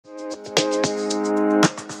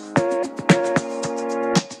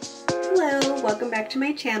to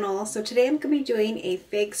my channel. So today I'm going to be doing a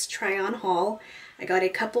figs try on haul. I got a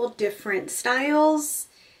couple different styles,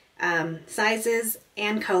 sizes,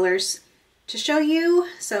 and colors to show you.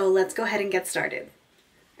 So let's go ahead and get started.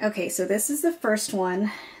 Okay, so this is the first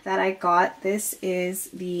one that I got. This is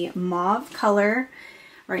the mauve color.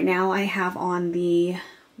 Right now I have on the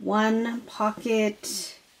one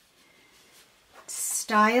pocket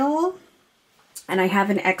style. And I have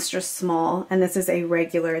an extra small, and this is a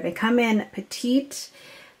regular. They come in petite,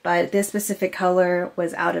 but this specific color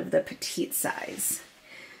was out of the petite size.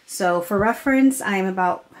 So for reference, I'm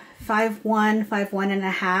about 5'1",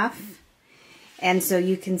 5'1.5". And so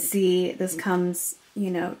you can see this comes,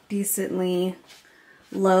 you know, decently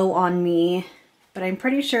low on me. But I'm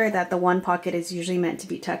pretty sure that the one pocket is usually meant to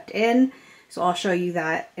be tucked in. So I'll show you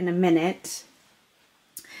that in a minute.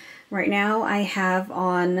 Right now I have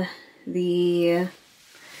on the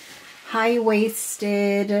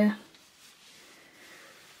high-waisted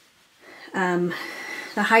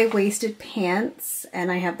pants,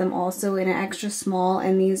 and I have them also in an extra small,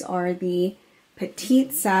 and these are the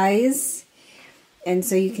petite size, and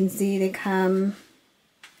so you can see they come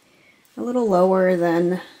a little lower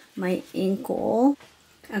than my ankle.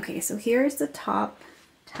 Okay, so here's the top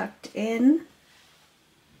tucked in.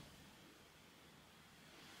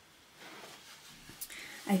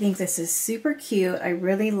 I think this is super cute. I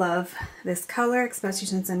really love this color, especially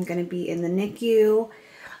since I'm going to be in the NICU.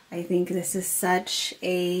 I think this is such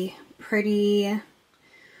a pretty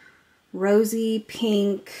rosy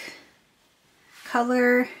pink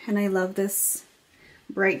color, and I love this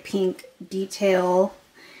bright pink detail.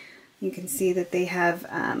 You can see that they have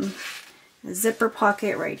a zipper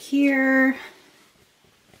pocket right here,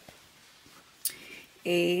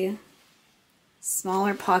 a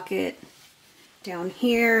smaller pocket down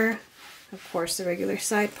here, of course the regular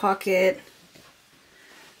side pocket,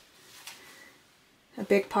 a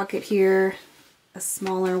big pocket here, a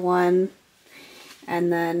smaller one,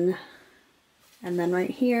 and then right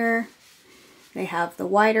here they have the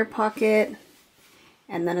wider pocket,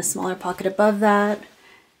 and then a smaller pocket above that,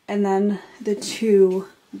 and then the two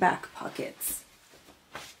back pockets.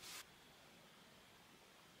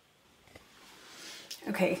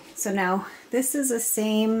 Okay, so now this is the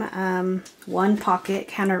same one pocket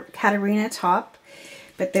catarina top,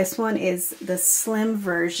 but this one is the slim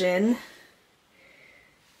version.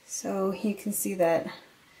 So you can see that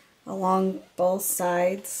along both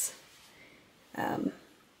sides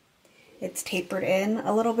it's tapered in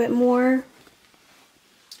a little bit more,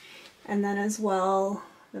 and then as well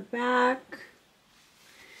the back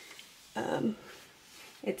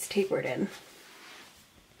it's tapered in.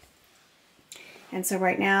 And so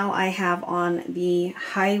right now I have on the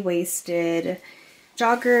high-waisted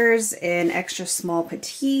joggers in extra small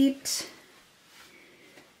petite.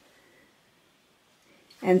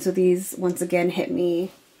 And so these once again hit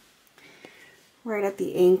me right at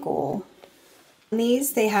the ankle. On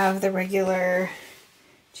these they have the regular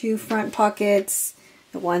two front pockets,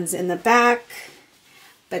 the ones in the back,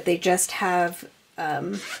 but they just have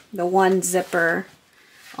the one zipper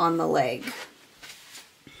on the leg.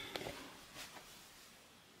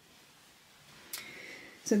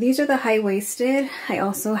 So these are the high-waisted. I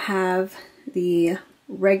also have the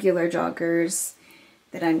regular joggers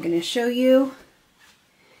that I'm going to show you.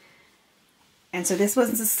 And so this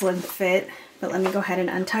one's a slim fit, but let me go ahead and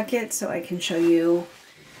untuck it so I can show you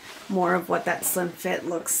more of what that slim fit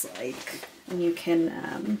looks like. And you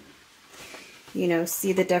can, you know,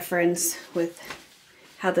 see the difference with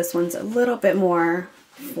how this one's a little bit more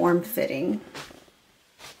form-fitting.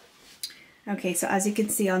 Okay, so as you can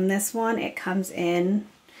see on this one, it comes in,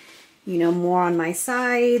 you know, more on my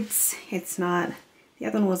sides. It's not, the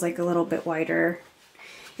other one was like a little bit wider.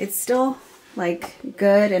 It's still like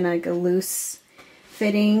good and like a loose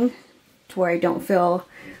fitting to where I don't feel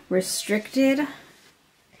restricted,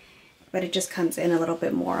 but it just comes in a little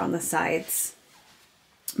bit more on the sides.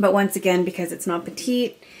 But once again, because it's not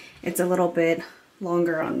petite, it's a little bit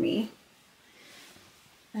longer on me.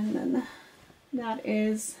 And then that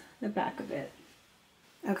is the back of it.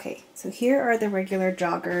 Okay, so here are the regular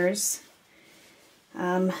joggers.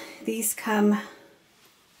 These come,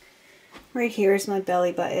 right here is my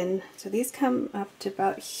belly button. So these come up to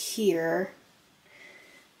about here.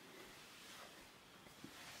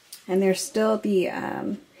 And they're still the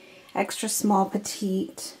extra small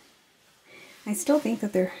petite. I still think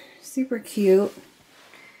that they're super cute,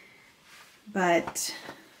 but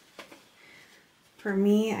for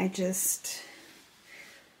me, I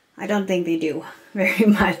don't think they do very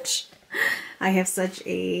much. I have such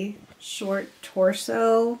a short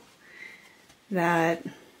torso that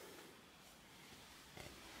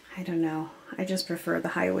I don't know. I just prefer the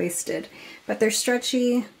high-waisted, but they're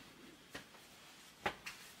stretchy.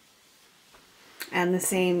 And the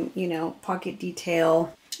same, you know, pocket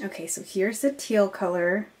detail. Okay, so here's the teal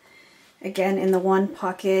color. Again, in the one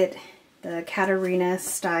pocket, the catarina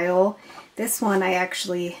style. This one I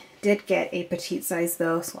actually did get a petite size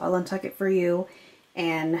though, so I'll untuck it for you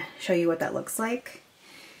and show you what that looks like.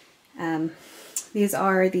 These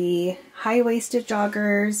are the high-waisted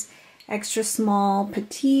joggers, extra small,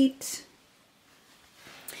 petite.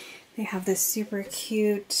 They have this super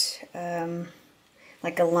cute,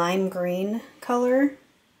 like a lime green color.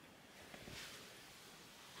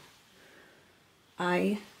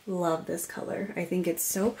 I love this color. I think it's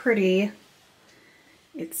so pretty.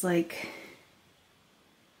 It's like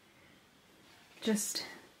just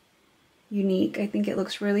unique. I think it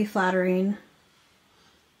looks really flattering,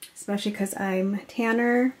 especially because I'm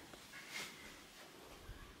tanner.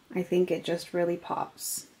 I think it just really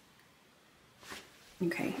pops.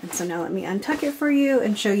 Okay, and so now let me untuck it for you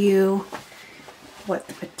and show you what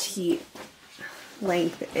the petite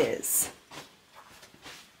length is.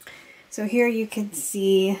 So here you can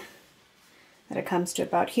see that it comes to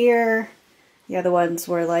about here. The other ones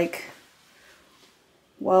were like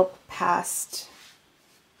well past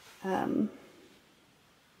the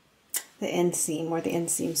inseam, where the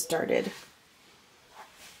inseam started.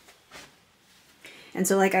 And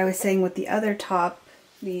so like I was saying with the other top,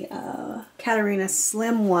 the Catarina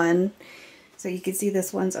Slim one, so you can see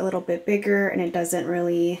this one's a little bit bigger and it doesn't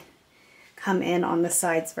really come in on the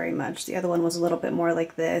sides very much. The other one was a little bit more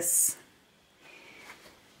like this.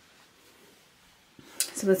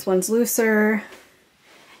 So this one's looser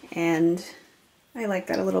and I like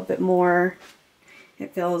that a little bit more.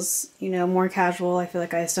 It feels, you know, more casual. I feel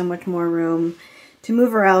like I have so much more room to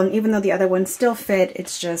move around, even though the other ones still fit.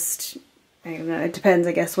 It's just, I don't know, it depends,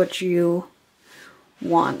 I guess, what you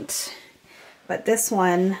want. But this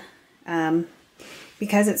one,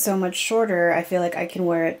 because it's so much shorter, I feel like I can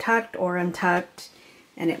wear it tucked or untucked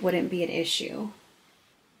and it wouldn't be an issue.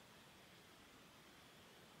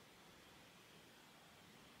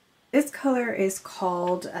 This color is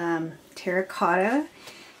called Terracotta,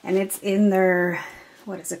 and it's in their,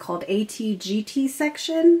 what is it called, ATGT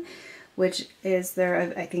section, which is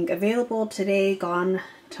their, I think, available today, gone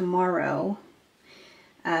tomorrow.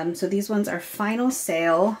 So these ones are final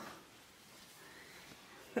sale,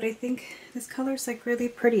 but I think this color is like really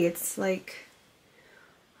pretty. It's like,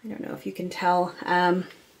 I don't know if you can tell. I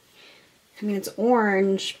mean, it's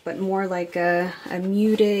orange, but more like a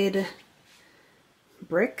muted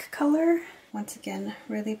brick color. Once again,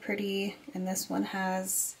 really pretty. And this one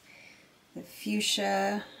has the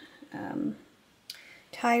fuchsia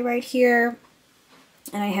tie right here.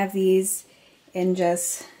 And I have these in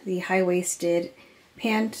just the high-waisted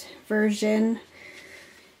pant version,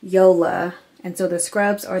 Yola. And so the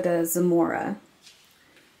scrubs are the Zamora.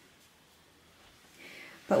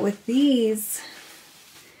 But with these,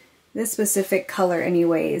 this specific color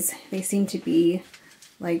anyways, they seem to be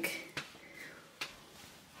like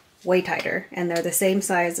way tighter, and they're the same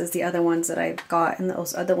size as the other ones that I've got, and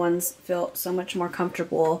those other ones feel so much more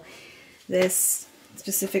comfortable. This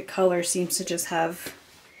specific color seems to just have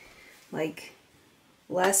like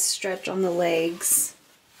less stretch on the legs,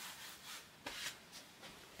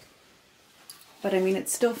 but I mean it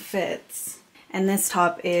still fits. And this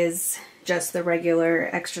top is just the regular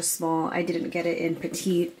extra small. I didn't get it in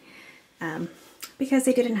petite because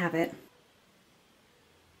they didn't have it.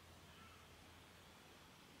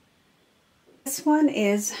 This one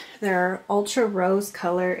is their ultra rose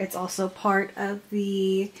color. It's also part of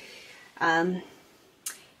the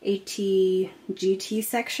ATGT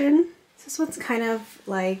section. This one's kind of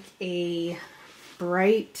like a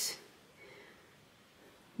bright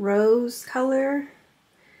rose color,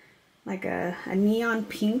 like a neon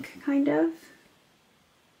pink kind of.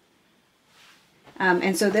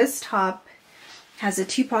 And so this top has the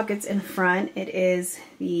 2 pockets in front. It is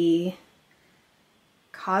the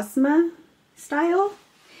Casma style,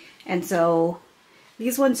 and so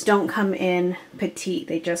these ones don't come in petite,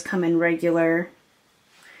 they just come in regular.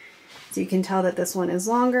 So you can tell that this one is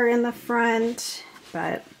longer in the front,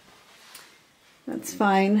 but that's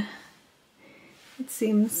fine.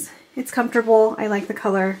 It's comfortable. I like the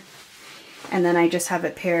color. And then I just have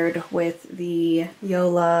it paired with the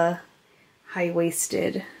Yola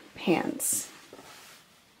high-waisted pants.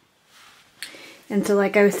 And so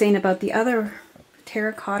like I was saying about the other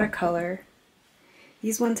terracotta color,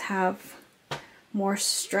 these ones have more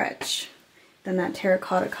stretch than that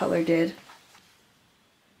terracotta color did.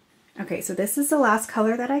 Okay, so this is the last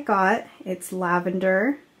color that I got. It's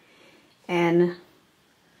lavender, and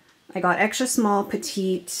I got extra small,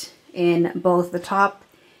 petite, in both the top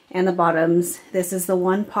and the bottoms. This is the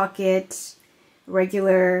one pocket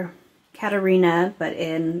regular catarina, but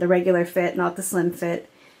in the regular fit, not the slim fit,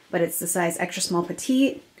 but it's the size extra small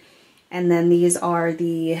petite. And then these are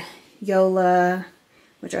the Yola,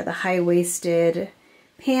 which are the high-waisted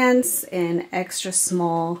pants in extra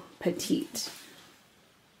small petite.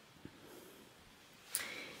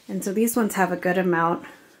 And so these ones have a good amount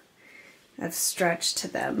of stretch to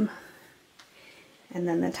them. And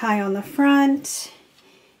then the tie on the front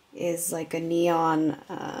is like a neon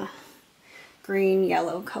green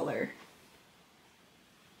yellow color.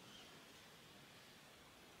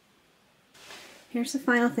 Here's the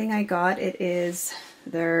final thing I got. It is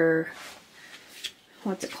their,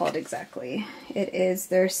 what's it called exactly? It is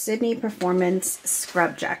their Sydney Performance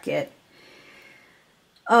Scrub Jacket.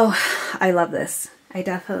 Oh, I love this. I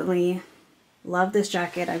definitely love this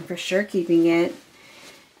jacket. I'm for sure keeping it.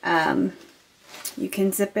 You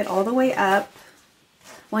can zip it all the way up.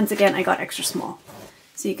 Once again, I got extra small.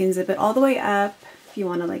 So you can zip it all the way up if you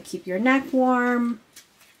want to like keep your neck warm.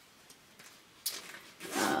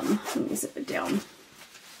 Let me zip it down.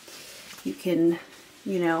 You can,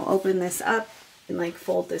 you know, open this up and like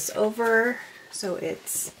fold this over so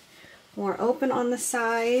it's more open on the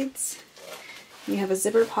sides. You have a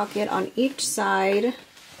zipper pocket on each side.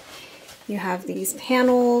 You have these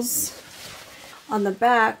panels. On the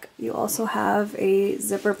back, you also have a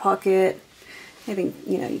zipper pocket. I think,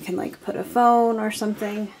 you know, you can like put a phone or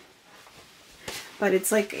something. But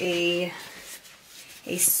it's like a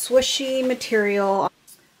swishy material.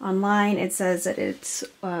 Online it says that it's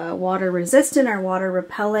water resistant or water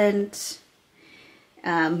repellent,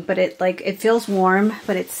 but it feels warm,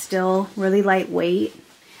 but it's still really lightweight,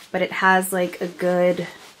 but it has like a good,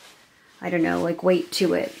 I don't know, like weight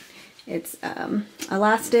to it. It's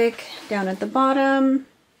elastic down at the bottom.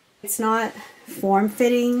 It's not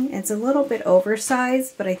form-fitting. It's a little bit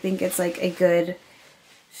oversized, but I think it's like a good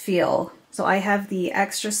feel. So I have the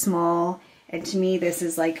extra small, and to me this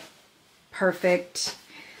is like perfect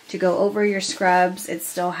to go over your scrubs. It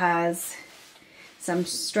still has some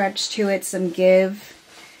stretch to it, some give,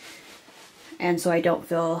 and so I don't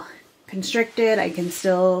feel constricted. I can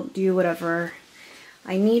still do whatever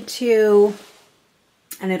I need to,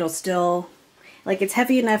 and it'll still, like, it's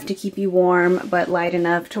heavy enough to keep you warm, but light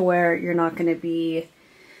enough to where you're not going to be,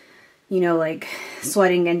 you know, like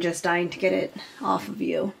sweating and just dying to get it off of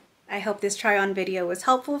you. I hope this try on video was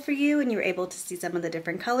helpful for you and you were able to see some of the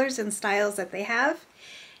different colors and styles that they have.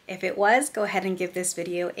 If it was, go ahead and give this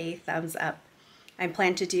video a thumbs up. I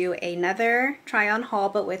plan to do another try on haul,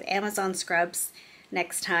 but with Amazon scrubs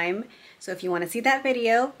next time. So if you want to see that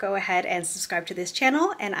video, go ahead and subscribe to this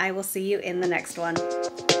channel, and I will see you in the next one.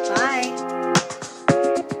 Bye!